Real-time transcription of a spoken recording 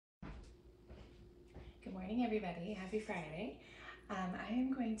morning, everybody. Happy Friday. I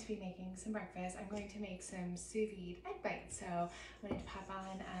am going to be making some breakfast. I'm going to make some sous vide egg bites. So I'm going to pop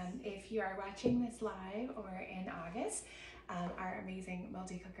on, if you are watching this live or in August, our amazing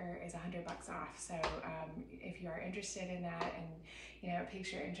multi-cooker is $100 off. So if you are interested in that and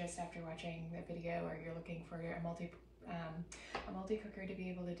piques your interest after watching the video, or you're looking for a multi-cooker to be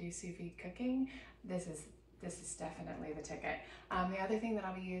able to do sous vide cooking, this is definitely the ticket. The other thing that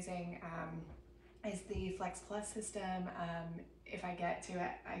I'll be using is the Flex Plus system. If I get to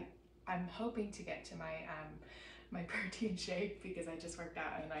it, I'm hoping to get to my my protein shake, because I just worked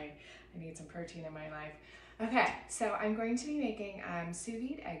out and I need some protein in my life. Okay, so I'm going to be making sous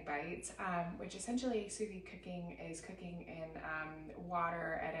vide egg bites, which essentially sous vide cooking is cooking in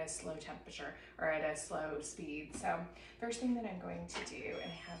water at a slow temperature or at a slow speed. So first thing that I'm going to do,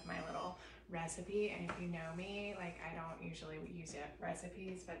 and I have my little recipe, and if you know me, like, I don't usually use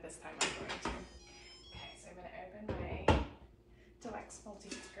recipes, but this time I'm going to. Okay, so I'm going to open my deluxe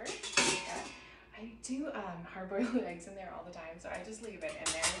multi-cooker. I do hard-boiled eggs in there all the time, so I just leave it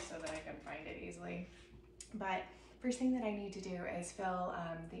in there so that I can find it easily. But first thing that I need to do is fill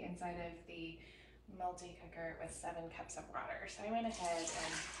the inside of the multi-cooker with 7 cups of water. So I went ahead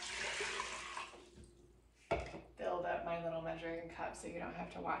and filled up my little measuring cup, so you don't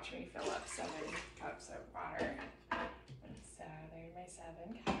have to watch me fill up 7 cups of water. So there are my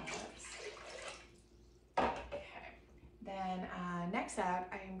 7 cups. Okay. Then next up,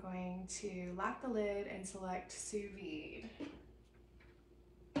 I am going to lock the lid and select sous vide.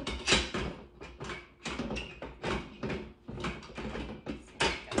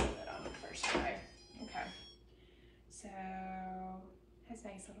 Has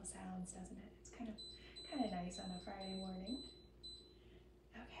nice little sounds, doesn't it? It's kind of nice on a Friday morning.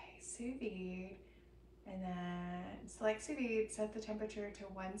 Okay, sous vide, and then select sous vide, set the temperature to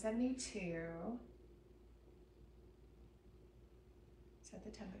 172. Set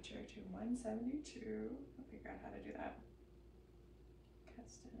the temperature to 172. I'll figure out how to do that.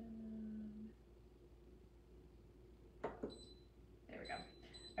 Custom. There we go.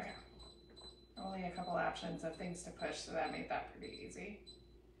 Okay. Only a couple options of things to push, so that made that pretty easy.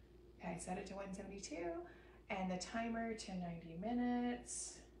 Okay, set it to 172, and the timer to 90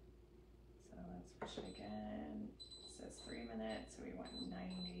 minutes. So let's push it again. It says 3 minutes, so we want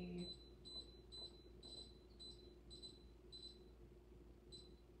 90.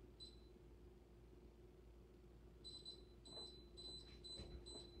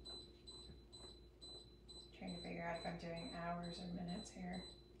 Trying to figure out if I'm doing hours or minutes here.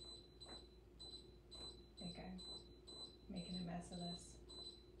 I think I'm making a mess of this.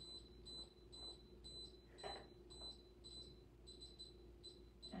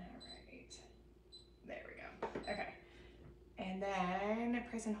 Alright, there we go. Okay, and then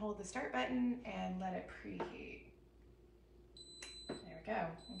press and hold the start button and let it preheat. There we go.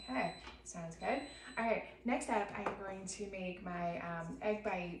 Okay, sounds good. Alright, next up, I'm going to make my egg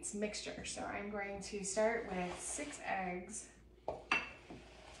bites mixture. So I'm going to start with 6 eggs.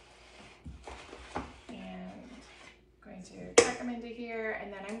 To crack them into here,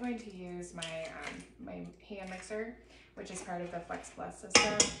 and then I'm going to use my my hand mixer, which is part of the Flex Plus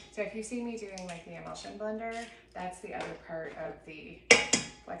system. So if you see me doing like the emulsion blender, that's the other part of the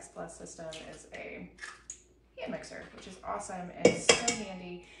Flex Plus system, is a hand mixer, which is awesome and so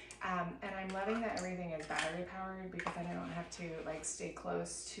handy. And I'm loving that everything is battery powered, because then I don't have to like stay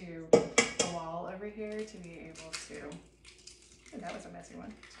close to the wall over here to be able to. Oh, that was a messy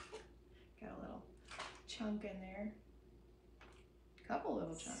one. Got a little chunk in there. Couple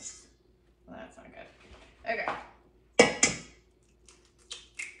little chunks. Well, that's not good. Okay.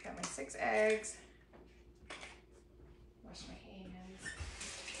 Got my 6 eggs. Wash my hands.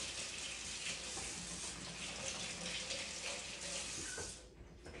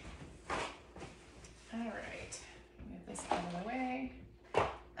 All right. Move this out of the way.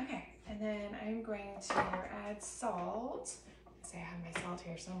 Okay. And then I'm going to add salt. Let's see, I have my salt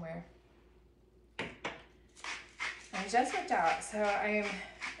here somewhere. I just worked out, so I am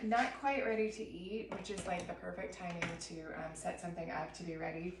not quite ready to eat, which is like the perfect timing to set something up to be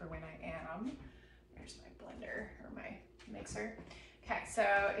ready for when I am. There's my blender or my mixer. Okay,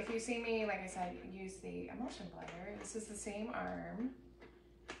 so if you see me, like I said, use the emulsion blender. This is the same arm,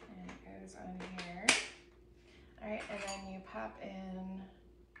 and it goes on here. All right, and then you pop in,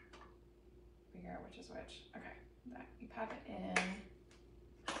 figure out which is which. Okay, that you pop it in.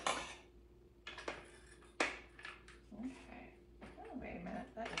 Okay. Oh, wait a minute.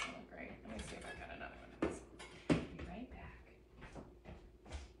 That doesn't look great. Let me see if I've got another one of these. Be right back.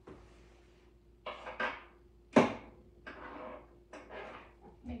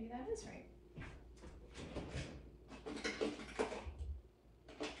 Maybe that is right.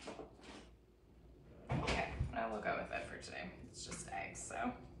 today. It's just eggs,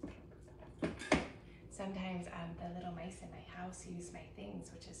 so. Sometimes the little mice in my house use my things,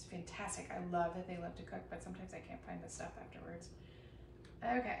 which is fantastic. I love that they love to cook, but sometimes I can't find the stuff afterwards.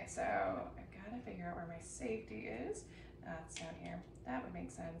 Okay, so I've got to figure out where my safety is. It's down here. That would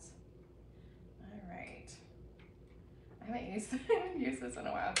make sense. All right. I haven't used this in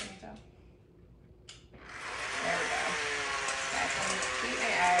a while. Can you tell? There we go. Okay, so I'm going to beat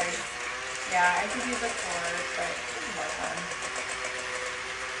my eggs. Yeah, I could use a fork, but this is more fun.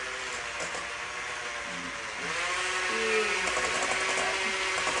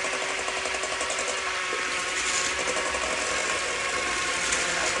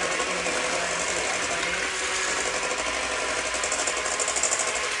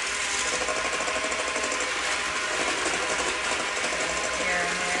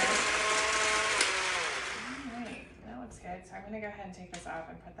 So I'm going to go ahead and take this off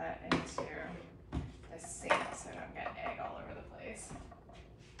and put that into the sink so I don't get egg all over the place.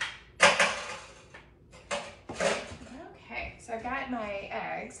 Okay, so I've got my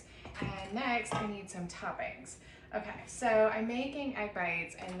eggs, and next I need some toppings. Okay, so I'm making egg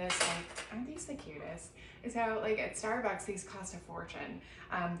bites in this, like, aren't these the cutest? So like at Starbucks, these cost a fortune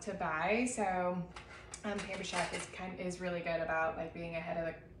to buy. So Pampered is really good about like being ahead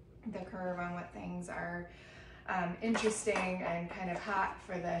of the curve on what things are interesting and kind of hot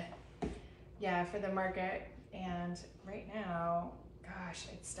for the market. And right now, gosh,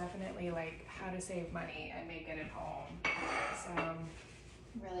 it's definitely like how to save money and make it at home. So I'm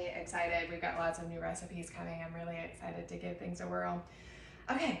really excited. We've got lots of new recipes coming. I'm really excited to give things a whirl.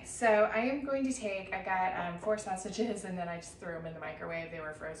 Okay, so I am going to take, I got 4 sausages, and then I just threw them in the microwave. They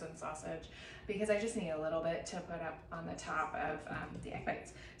were frozen sausage because I just need a little bit to put up on the top of the egg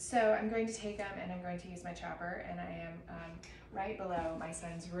bites. So I'm going to take them and I'm going to use my chopper, and I am right below my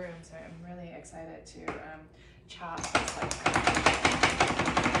son's room, so I'm really excited to chop this, like,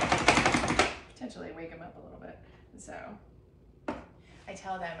 potentially wake him up a little bit. So I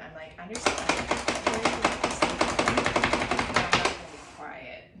tell them, I'm like, understand,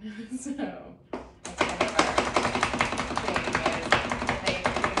 quiet. So that's kind of our thing, is they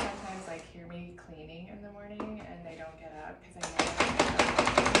sometimes like hear me cleaning in the morning and they don't get up because I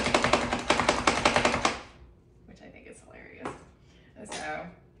know, which I think is hilarious. So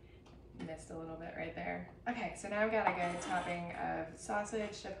missed a little bit right there. Okay, so now I've got a good topping of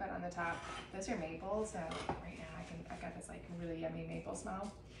sausage to put on the top. Those are maple, so right now I've got this like really yummy maple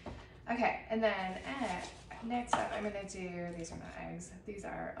smell. Okay, and then next up I'm gonna do, these are not eggs, these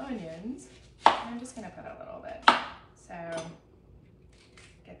are onions. I'm just gonna put a little bit. So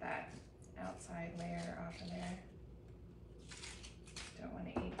get that outside layer off of there. Don't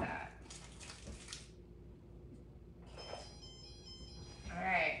wanna eat that. All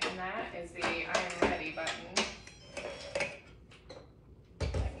right, and that is the I'm ready button.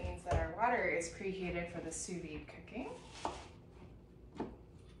 That means that our water is preheated for the sous vide cooking.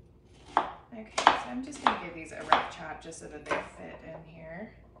 Okay, so I'm just going to give these a rough chop just so that they fit in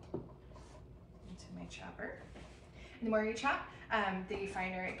here into my chopper. And the more you chop, the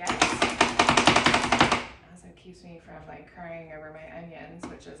finer it gets. Also keeps me from like crying over my onions,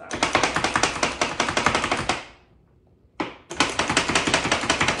 which is awesome.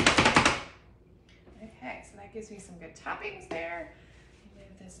 Okay, so that gives me some good toppings there.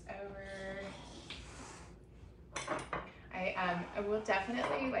 Move this over. I will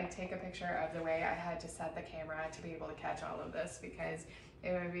definitely like take a picture of the way I had to set the camera to be able to catch all of this, because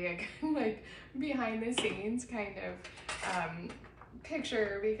it would be a good like behind the scenes kind of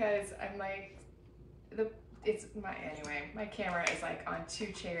picture, because I'm like my camera is like on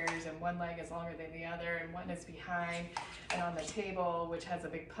 2 chairs and one leg is longer than the other and one is behind and on the table, which has a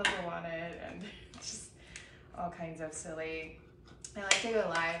big puzzle on it, and just all kinds of silly. I like to go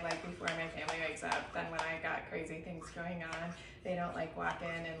live like before my family wakes up. Then when I got crazy things going on, they don't like walk in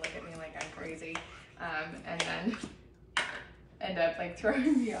and look at me like I'm crazy, and then end up like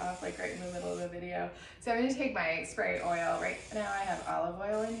throwing me off like right in the middle of the video. So I'm gonna take my spray oil. Right now I have olive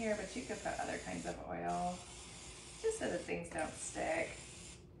oil in here, but you could put other kinds of oil just so that things don't stick.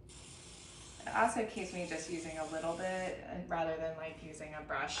 It also keeps me just using a little bit rather than like using a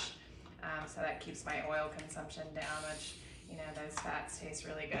brush, so that keeps my oil consumption down, which, you know, those fats taste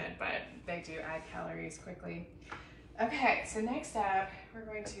really good, but they do add calories quickly. Okay, so next up, we're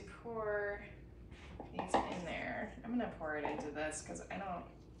going to pour these in there. I'm gonna pour it into this because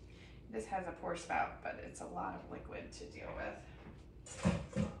this has a pour spout, but it's a lot of liquid to deal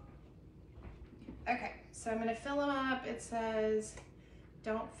with. Okay, so I'm gonna fill them up. It says,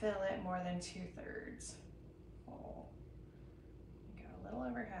 don't fill it more than 2/3 full. Go a little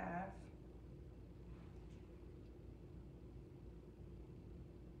over half.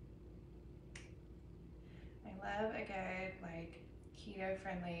 love a good like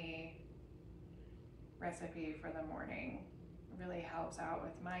keto-friendly recipe for the morning. It really helps out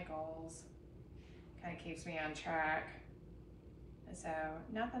with my goals. Kind of keeps me on track. So,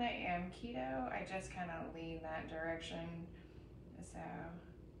 not that I am keto, I just kind of lean that direction. So,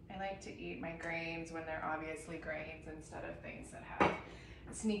 I like to eat my grains when they're obviously grains instead of things that have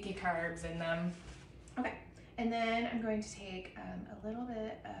sneaky carbs in them. Okay, and then I'm going to take a little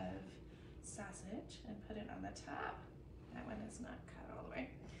bit of sausage and put it on the top. That one is not cut all the way.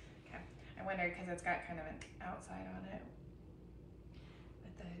 Okay, I wondered because it's got kind of an outside on it.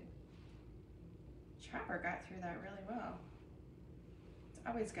 But the chopper got through that really well. It's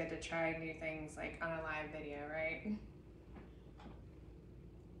always good to try new things like on a live video, right?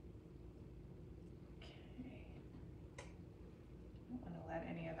 Okay. I don't want to let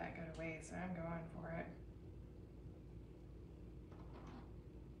any of that go to waste, so I'm going for it.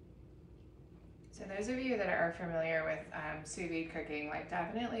 So those of you that are familiar with sous vide cooking, like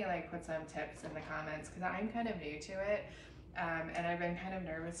definitely like put some tips in the comments because I'm kind of new to it and I've been kind of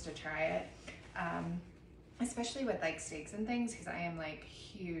nervous to try it, especially with like steaks and things because I am like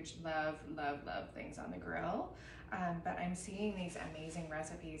huge love things on the grill, but I'm seeing these amazing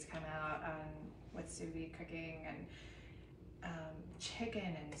recipes come out with sous vide cooking and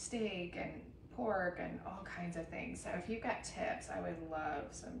chicken and steak and pork and all kinds of things. So if you've got tips, I would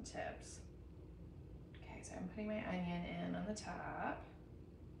love some tips. So I'm putting my onion in on the top.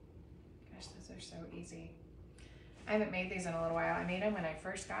 Gosh, those are so easy. I haven't made these in a little while. I made them when I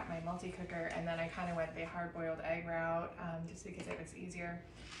first got my multi-cooker, and then I kind of went the hard-boiled egg route just because it was easier.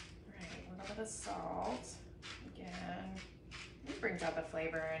 All right, a little bit of salt. Again, it brings out the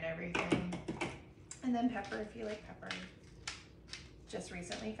flavor and everything. And then pepper if you like pepper. Just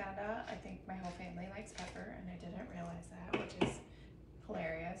recently found out, I think my whole family likes pepper, and I didn't realize that, which is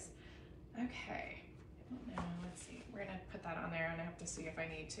hilarious. Okay. Now, let's see, we're gonna put that on there and I have to see if I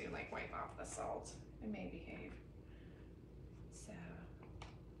need to like wipe off the salt. It may behave. So,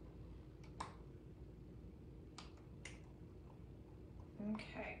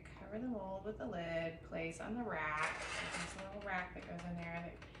 okay, cover the mold with the lid, place on the rack. There's a little rack that goes in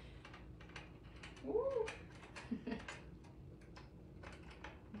there. Woo!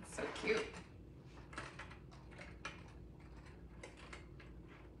 It's so cute.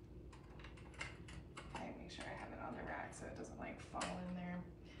 So it doesn't like fall in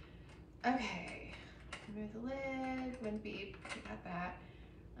there. Okay, remove the lid, when beep, got that.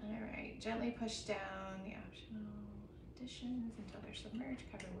 All right, gently push down the optional additions until they're submerged,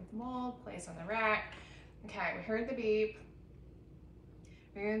 cover with mold, place on the rack. Okay, we heard the beep.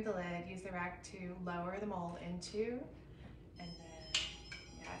 Remove the lid, use the rack to lower the mold into, and then,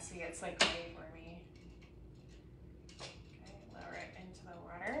 yeah, see it's like ready for me. Okay, lower it into the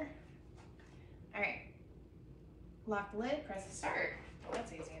water. All right. Lock the lid, press the start. Well,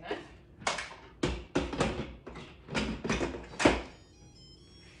 that's easy enough. All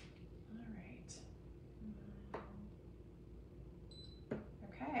right.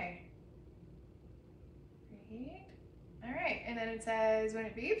 Okay. Great. All right, and then it says when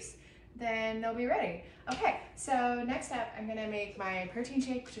it beeps, then they'll be ready. Okay, so next up, I'm gonna make my protein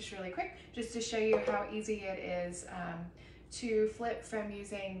shake just really quick, just to show you how easy it is to flip from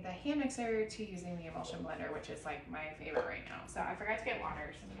using the hand mixer to using the emulsion blender, which is like my favorite right now. So I forgot to get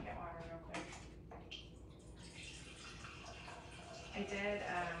water, so I'm gonna get water real quick. I did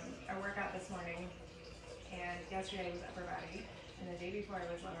a workout this morning, and yesterday was upper body, and the day before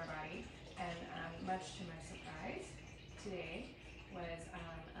was lower body, and much to my surprise, today was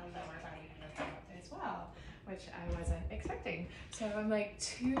a lower body workout as well, which I wasn't expecting. So I'm like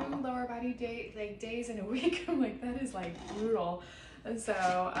 2 lower body days in a week. I'm like, that is like brutal. And so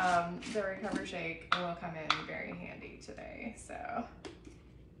the recover shake will come in very handy today. So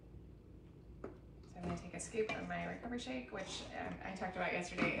I'm gonna take a scoop of my recover shake, which I talked about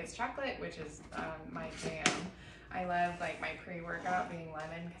yesterday. It's chocolate, which is my jam. I love like my pre-workout being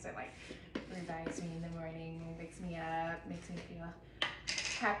lemon because it like revives me in the morning, wakes me up, makes me feel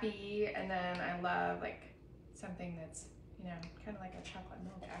happy. And then I love like something that's, you know, kind of like a chocolate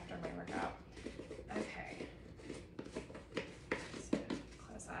milk after my workout. Okay, so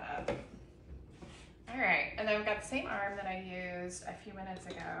close that up. All right, and then I've got the same arm that I used a few minutes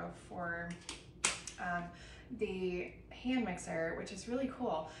ago for the hand mixer, which is really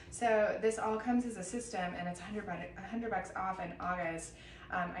cool. So this all comes as a system, and it's $100 off in August.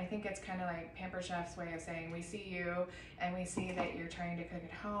 I think it's kind of like Pampered Chef's way of saying we see you and we see that you're trying to cook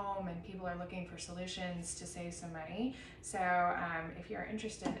at home and people are looking for solutions to save some money. So if you're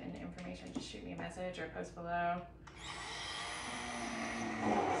interested in information, just shoot me a message or post below. So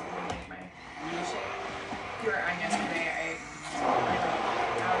I make my shake. you were on yesterday, I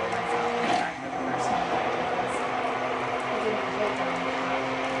outed myself in the fact that the first time that I did this, I didn't hold down the top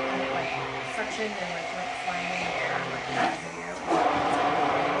and it like suctioned and like went flying in the air like that video.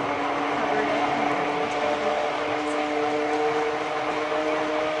 Covered it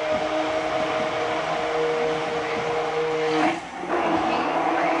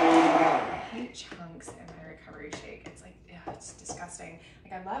I hate chunks in my recovery shake. It's like, ugh, it's disgusting.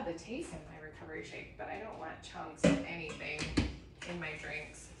 Like I love the taste of my recovery shake, but I don't want chunks of anything in my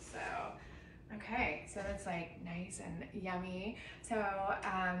drinks. So, okay, so that's like nice and yummy. So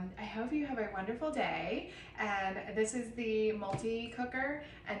I hope you have a wonderful day. And this is the multi-cooker,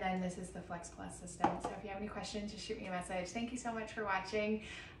 and then this is the Flex Plus system. So if you have any questions, just shoot me a message. Thank you so much for watching,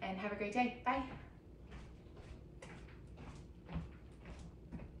 and have a great day. Bye.